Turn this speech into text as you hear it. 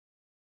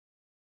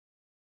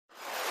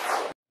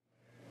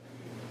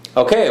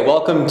Okay,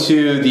 welcome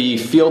to the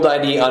Field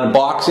ID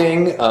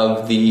unboxing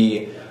of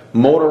the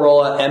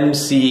Motorola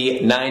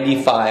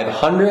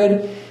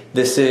MC9500.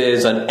 This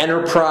is an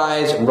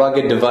enterprise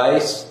rugged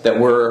device that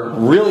we're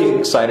really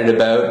excited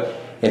about.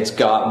 It's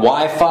got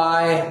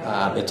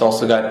Wi-Fi, it's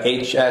also got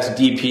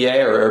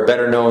HSDPA, or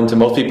better known to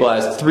most people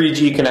as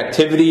 3G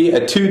connectivity, a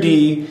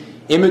 2D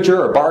imager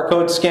or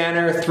barcode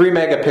scanner, 3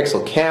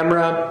 megapixel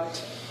camera,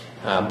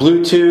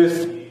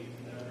 Bluetooth,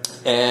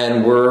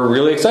 and we're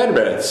really excited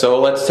about it. So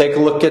let's take a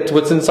look at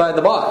what's inside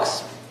the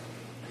box.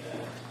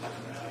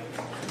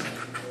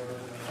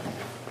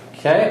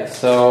 Okay,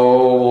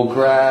 so we'll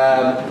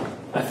grab,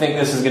 I think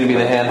this is going to be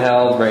the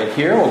handheld right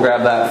here. We'll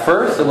grab that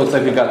first. It looks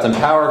like we've got some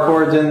power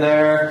cords in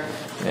there,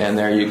 and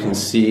there you can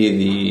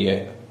see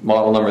the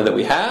model number that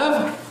we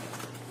have.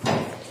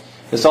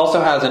 This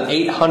also has an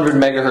 800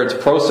 megahertz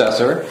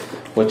processor,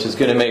 which is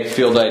going to make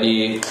Field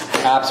ID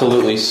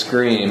absolutely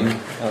scream.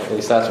 At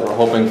least that's what we're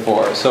hoping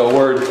for. So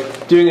we're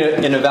doing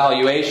an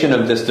evaluation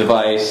of this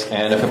device,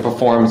 and if it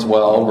performs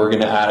well, we're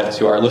going to add it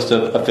to our list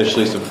of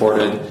officially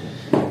supported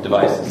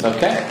devices.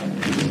 Okay.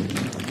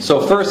 So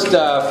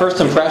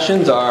first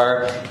impressions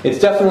are, it's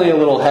definitely a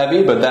little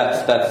heavy, but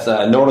that's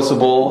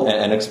noticeable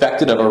and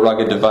expected of a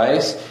rugged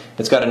device.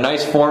 It's got a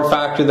nice form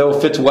factor though,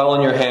 fits well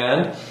in your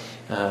hand.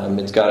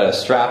 It's got a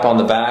strap on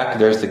the back,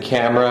 there's the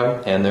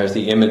camera, and there's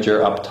the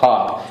imager up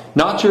top.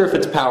 Not sure if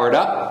it's powered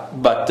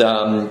up, but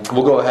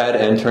we'll go ahead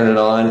and turn it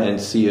on and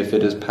see if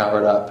it is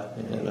powered up.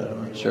 And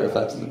I'm not sure if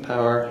that's the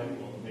power.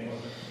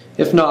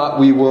 If not,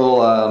 we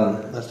will,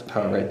 that's the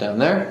power right down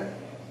there.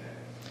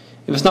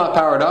 If it's not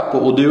powered up,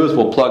 what we'll do is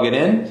we'll plug it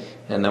in,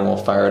 and then we'll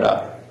fire it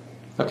up.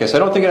 Okay, so I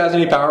don't think it has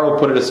any power. We'll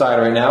put it aside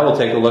right now. We'll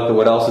take a look at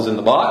what else is in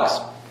the box.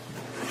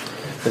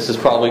 This is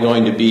probably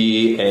going to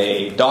be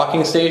a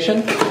docking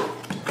station.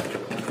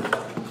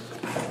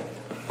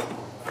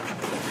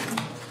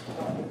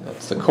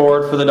 The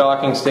cord for the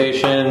docking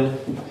station,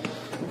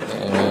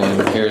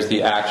 and here's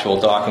the actual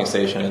docking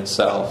station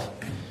itself.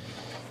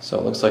 So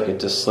it looks like it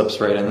just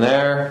slips right in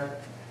there,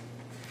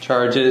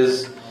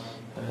 charges.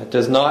 It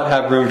does not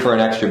have room for an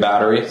extra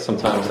battery.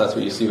 Sometimes that's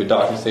what you see with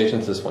docking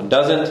stations. This one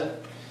doesn't.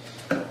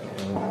 And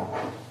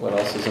what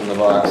else is in the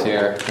box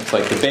here? It's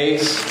like the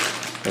base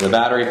and the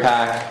battery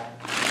pack,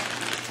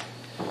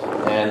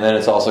 and then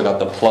it's also got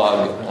the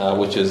plug,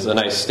 which is a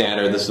nice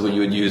standard. This is what you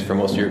would use for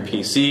most of your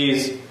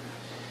PCs.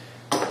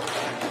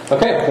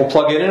 Okay, we'll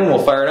plug it in and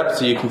we'll fire it up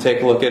so you can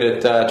take a look at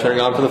it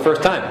turning on for the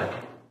first time.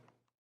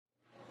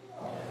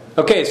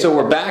 Okay, so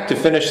we're back to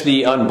finish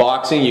the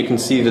unboxing. You can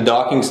see the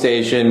docking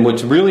station.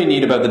 What's really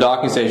neat about the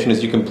docking station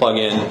is you can plug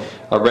in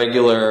a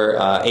regular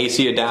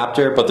AC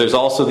adapter, but there's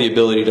also the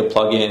ability to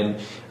plug in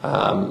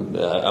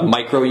a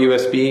micro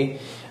USB.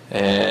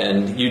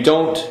 And you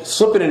don't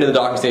slip it into the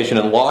docking station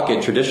and lock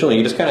it traditionally,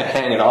 you just kind of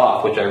hang it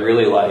off, which I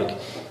really like.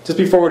 Just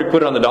before we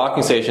put it on the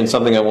docking station,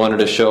 something I wanted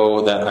to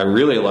show that I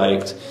really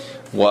liked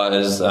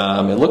was,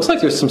 it looks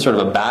like there's some sort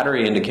of a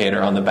battery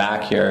indicator on the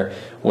back here,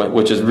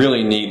 which is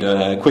really neat.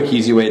 A quick,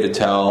 easy way to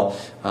tell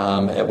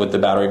what the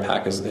battery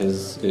pack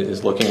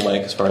is looking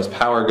like as far as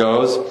power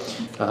goes.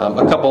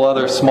 A couple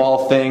other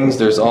small things.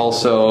 There's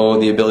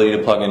also the ability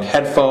to plug in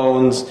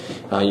headphones.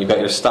 You've got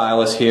your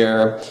stylus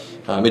here.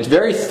 It's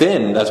very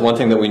thin. That's one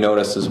thing that we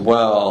noticed as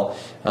well.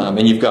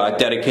 And you've got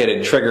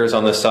dedicated triggers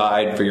on the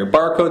side for your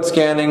barcode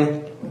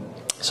scanning.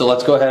 So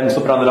let's go ahead and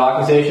slip it on the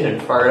docking station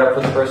and fire it up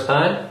for the first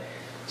time.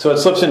 So it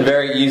slips in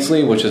very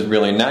easily, which is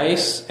really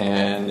nice,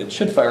 and it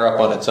should fire up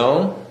on its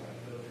own.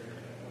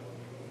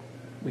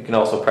 We can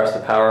also press the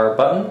power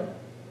button.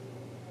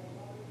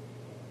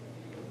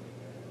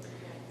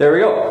 There we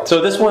go. So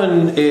this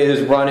one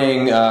is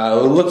running,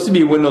 it looks to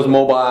be Windows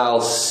Mobile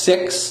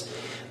 6,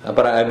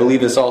 but I believe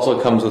this also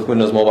comes with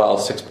Windows Mobile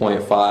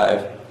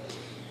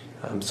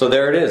 6.5. So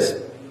there it is.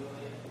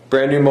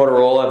 Brand new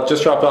Motorola,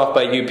 just dropped off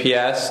by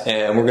UPS,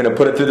 and we're going to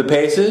put it through the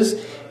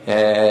paces.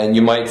 And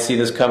you might see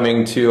this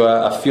coming to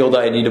a Field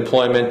ID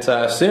deployment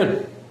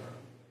soon.